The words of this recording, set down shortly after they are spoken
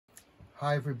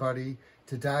Hi everybody.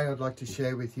 Today I'd like to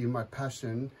share with you my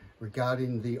passion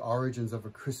regarding the origins of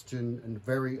a Christian and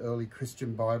very early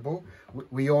Christian Bible.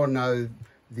 We all know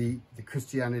the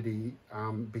Christianity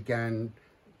began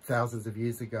thousands of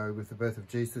years ago with the birth of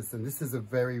Jesus, and this is a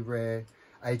very rare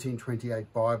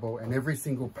 1828 Bible, and every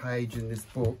single page in this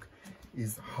book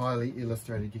is highly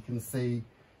illustrated. You can see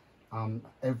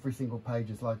every single page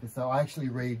is like this. So I actually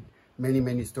read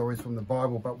many stories from the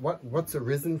Bible, but what's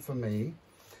arisen for me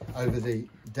over the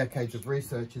decades of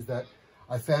research is that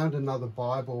I found another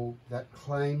Bible that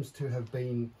claims to have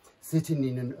been sitting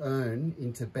in an urn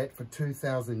in Tibet for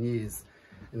 2,000 years.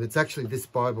 And it's actually this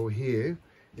Bible here.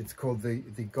 It's called the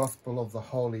Gospel of the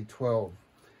Holy 12.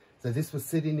 So this was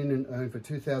sitting in an urn for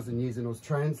 2,000 years, and it was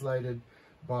translated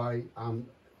by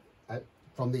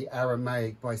from the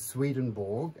Aramaic by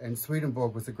Swedenborg. And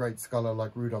Swedenborg was a great scholar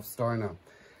like Rudolf Steiner.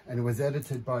 And it was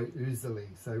edited by Ouseley.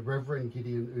 So Reverend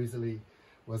Gideon Ouseley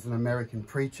was an American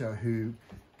preacher who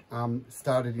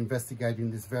started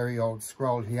investigating this very old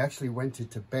scroll. He actually went to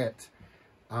Tibet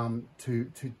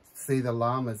to see the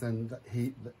lamas, and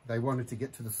they wanted to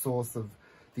get to the source of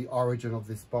the origin of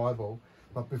this Bible.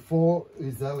 But before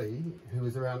Ouseley, who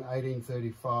was around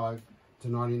 1835 to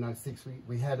 1906,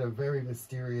 we had a very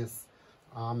mysterious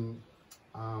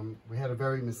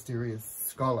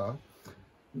scholar.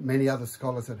 Many other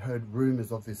scholars had heard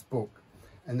rumors of this book.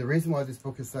 And the reason why this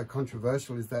book is so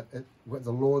controversial is that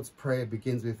the Lord's Prayer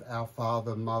begins with Our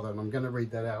Father, Mother, and I'm going to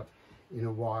read that out in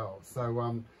a while.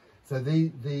 So,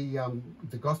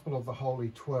 the Gospel of the Holy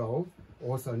 12,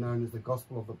 also known as the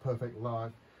Gospel of the Perfect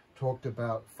Life, talked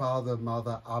about Father,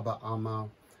 Mother, Abba-Amma,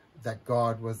 that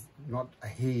God was not a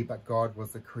he, but God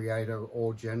was the creator of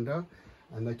all gender.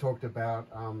 And they talked about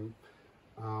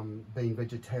being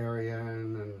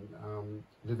vegetarian and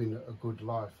living a good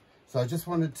life. So I just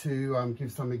wanted to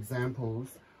give some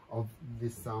examples of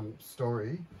this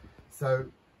story. So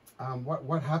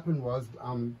what happened was,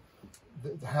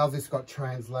 how this got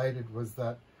translated was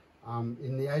that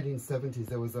in the 1870s,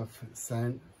 there was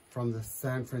from the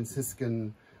San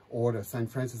Franciscan order,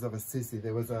 St. Francis of Assisi,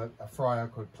 there was a friar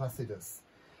called Placidus.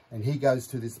 And he goes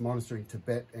to this monastery in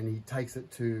Tibet, and he takes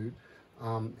it to,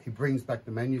 he brings back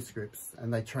the manuscripts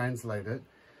and they translate it.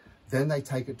 Then they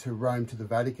take it to Rome, to the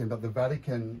Vatican, but the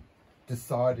Vatican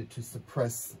decided to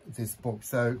suppress this book.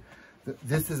 So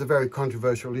this is a very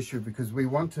controversial issue, because we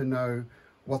want to know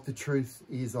what the truth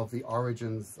is of the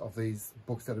origins of these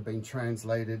books that have been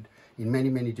translated in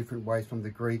many different ways from the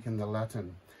Greek and the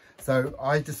Latin. So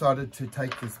I decided to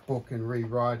take this book and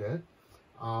rewrite it.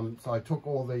 So I took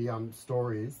all the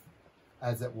stories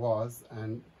as it was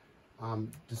and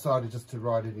decided just to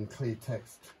write it in clear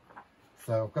text.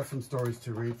 So I've got some stories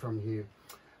to read from here.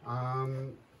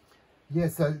 Yeah,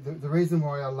 so the reason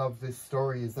why I love this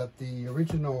story is that the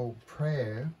original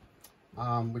prayer,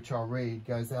 which I'll read,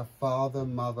 goes, Our Father,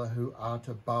 Mother, who art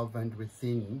above and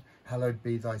within, hallowed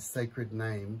be thy sacred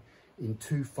name, in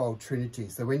twofold Trinity.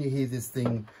 So when you hear this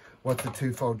thing, what's a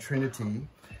twofold Trinity?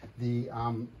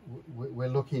 We're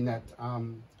looking at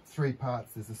three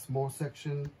parts. There's a small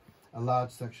section, a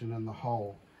large section, and the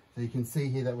whole. So you can see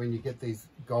here that when you get these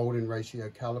golden ratio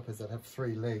calipers that have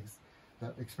three legs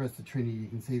that express the Trinity, you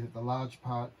can see that the large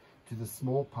part to the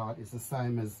small part is the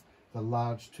same as the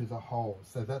large to the whole.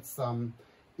 So that's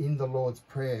in the Lord's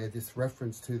Prayer, this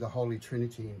reference to the Holy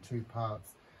Trinity in two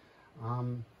parts.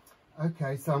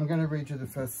 Okay, so I'm going to read you the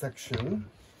first section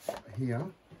here.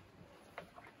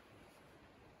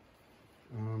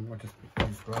 I'll just put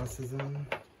these glasses on.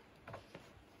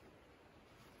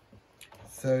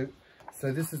 So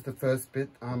this is the first bit.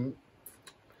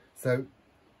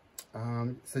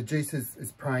 So Jesus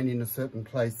is praying in a certain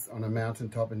place on a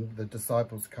mountaintop, and the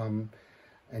disciples come,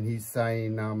 and he's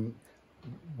saying,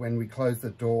 when we close the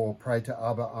door, pray to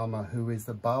Abba-Amma, who is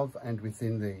above and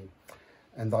within thee,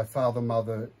 and thy Father,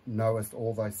 Mother knowest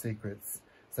all thy secrets.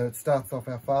 So it starts off,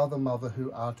 Our Father, Mother,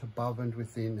 who art above and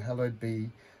within, hallowed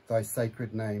be thy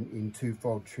sacred name, in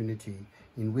twofold Trinity.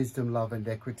 In wisdom, love, and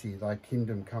equity, thy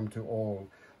kingdom come to all.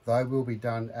 Thy will be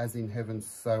done as in heaven,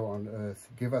 so on earth.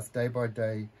 Give us day by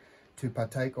day to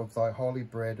partake of thy holy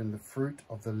bread and the fruit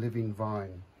of the living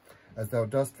vine. As thou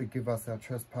dost forgive us our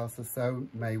trespasses, so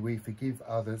may we forgive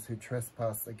others who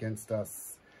trespass against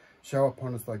us. Show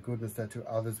upon us thy goodness, that to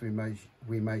others we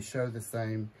may show the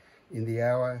same. In the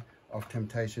hour of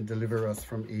temptation, deliver us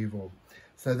from evil.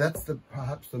 So that's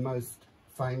perhaps the most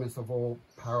famous of all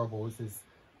parables, is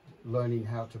learning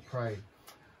how to pray.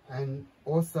 And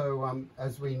also,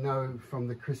 as we know from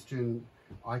the Christian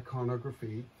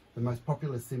iconography, the most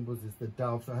popular symbols is the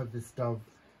dove. So I have this dove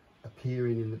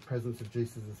appearing in the presence of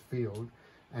Jesus' field,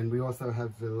 and we also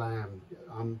have the lamb.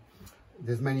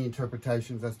 there's many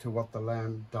interpretations as to what the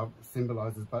lamb dove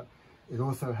symbolizes, but it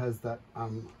also has that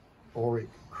auric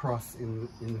cross in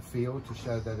the field to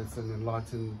show that it's an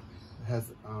enlightened,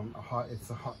 has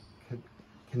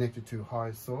connected to a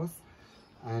higher source,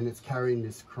 and it's carrying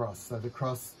this cross. So the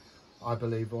cross, I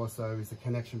believe, also is a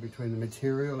connection between the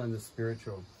material and the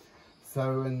spiritual.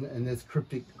 So, and there's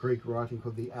cryptic Greek writing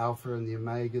called the Alpha and the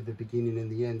Omega, the beginning and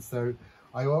the end. So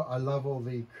I love all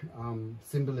the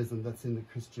symbolism that's in the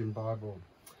Christian Bible.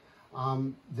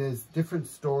 There's different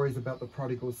stories about the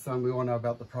Prodigal Son. We all know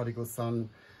about the Prodigal Son,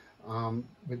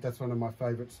 but that's one of my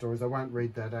favourite stories. I won't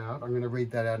read that out. I'm going to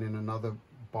read that out in another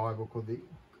Bible called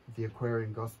the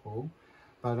Aquarian Gospel.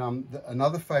 But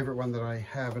another favourite one that I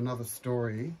have, another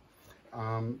story,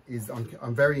 is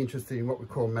I'm very interested in what we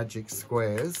call magic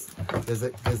squares. There's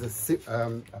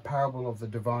a parable of the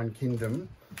divine kingdom.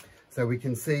 So we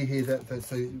can see here that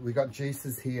so we got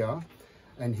Jesus here,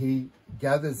 and he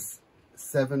gathers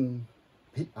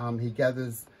he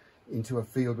gathers into a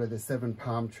field where there's 7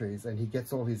 palm trees, and he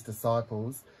gets all his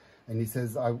disciples, and he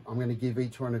says, I'm going to give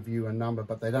each one of you a number,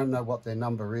 but they don't know what their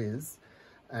number is.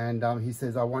 And he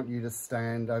says, I want you to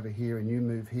stand over here and you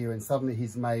move here. And suddenly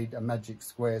he's made a magic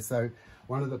square. So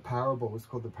one of the parables,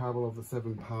 called the parable of the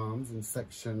 7 palms in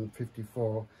section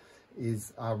 54,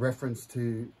 is a reference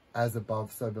to as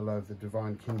above, so below, the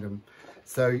divine kingdom.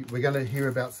 So we're going to hear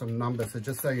about some numbers. So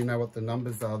just so you know what the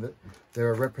numbers are, that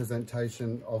they're a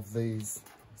representation of these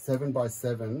 7 by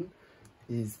 7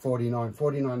 is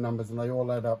 49 numbers, and they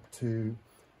all add up to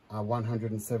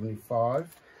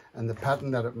 175. And the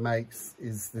pattern that it makes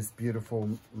is this beautiful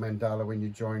mandala when you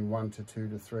join 1 to 2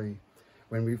 to 3.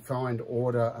 When we find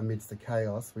order amidst the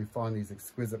chaos, we find these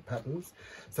exquisite patterns.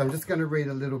 So I'm just going to read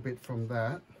a little bit from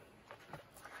that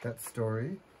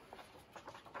story.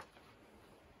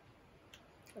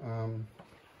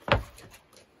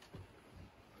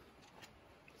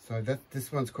 So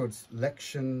this one's called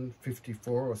Lection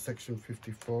 54 or Section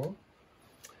 54.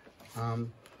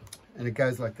 And it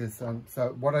goes like this.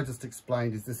 So what I just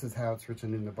explained is this is how it's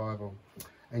written in the Bible.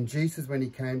 And Jesus, when he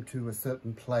came to a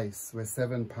certain place where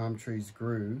 7 palm trees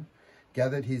grew,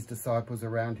 gathered his disciples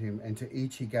around him, and to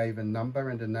each he gave a number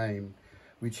and a name,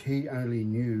 which he only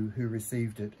knew who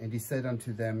received it. And he said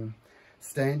unto them,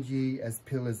 Stand ye as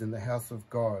pillars in the house of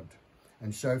God,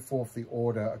 and show forth the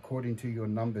order according to your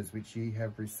numbers which ye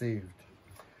have received.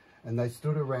 And they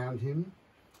stood around him,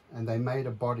 and they made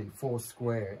a body 4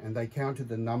 square, and they counted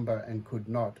the number and could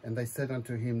not. And they said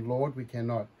unto him, Lord, we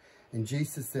cannot. And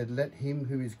Jesus said, Let him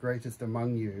who is greatest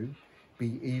among you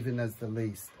be even as the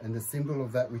least, and the symbol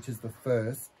of that which is the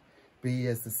first be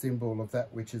as the symbol of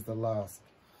that which is the last.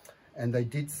 And they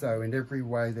did so. In every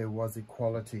way there was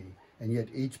equality, and yet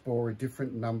each bore a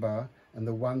different number, and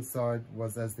the one side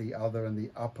was as the other, and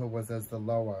the upper was as the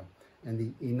lower, and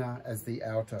the inner as the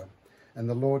outer. And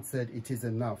the Lord said, It is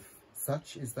enough.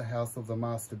 Such is the house of the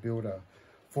master builder.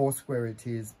 4 square it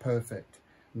is, perfect.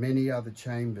 Many are the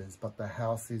chambers, but the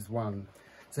house is one.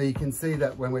 So you can see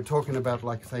that when we're talking about,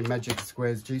 like, say, magic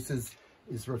squares, Jesus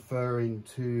is referring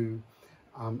to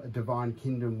a divine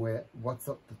kingdom where what's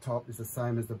at the top is the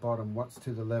same as the bottom. What's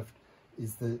to the left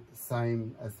is the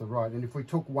same as the right. And if we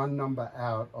took one number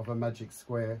out of a magic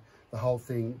square, the whole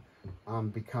thing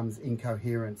becomes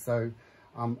incoherent. So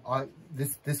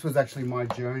this was actually my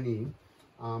journey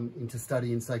into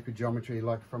studying sacred geometry.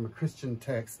 Like, from a Christian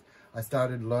text, I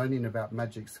started learning about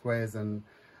magic squares and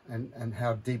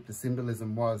how deep the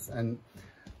symbolism was. And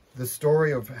the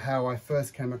story of how I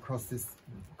first came across this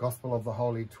Gospel of the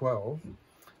Holy 12,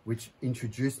 which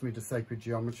introduced me to sacred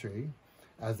geometry,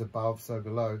 as above, so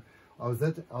below. I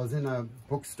was in a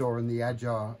bookstore in the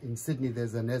Adja in Sydney.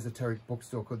 There's an esoteric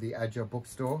bookstore called the Adja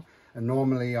bookstore, and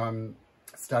normally I'm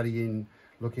studying,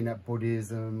 looking at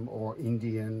Buddhism or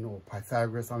Indian or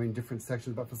Pythagoras. I'm in different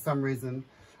sections, but for some reason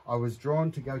I was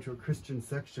drawn to go to a Christian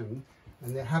section,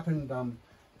 and there happened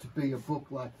to be a book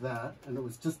like that, and it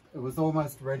was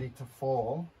almost ready to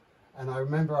fall. And I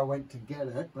remember I went to get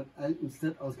it, but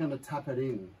instead I was going to tap it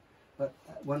in. But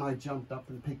when I jumped up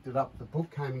and picked it up, the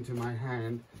book came into my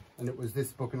hand, and it was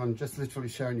this book. And I'm just literally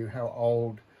showing you how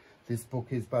old this book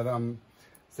is. But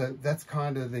so that's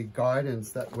kind of the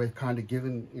guidance that we're kind of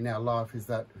given in our life, is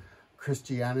that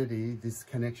Christianity, this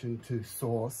connection to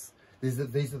source, these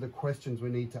are the questions we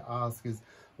need to ask, is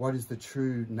what is the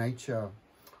true nature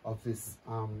of this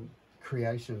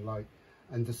creation, like,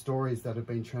 and the stories that have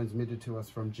been transmitted to us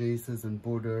from Jesus and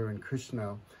Buddha and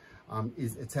Krishna.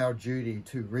 It's our duty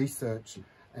to research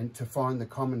and to find the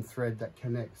common thread that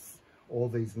connects all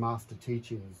these master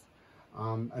teachings.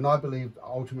 And I believe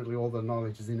ultimately all the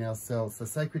knowledge is in ourselves. So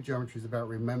sacred geometry is about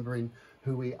remembering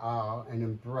who we are and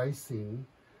embracing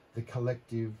the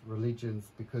collective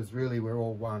religions, because really we're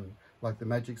all one, like the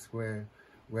magic square,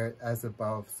 where as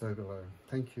above, so below.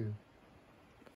 Thank you.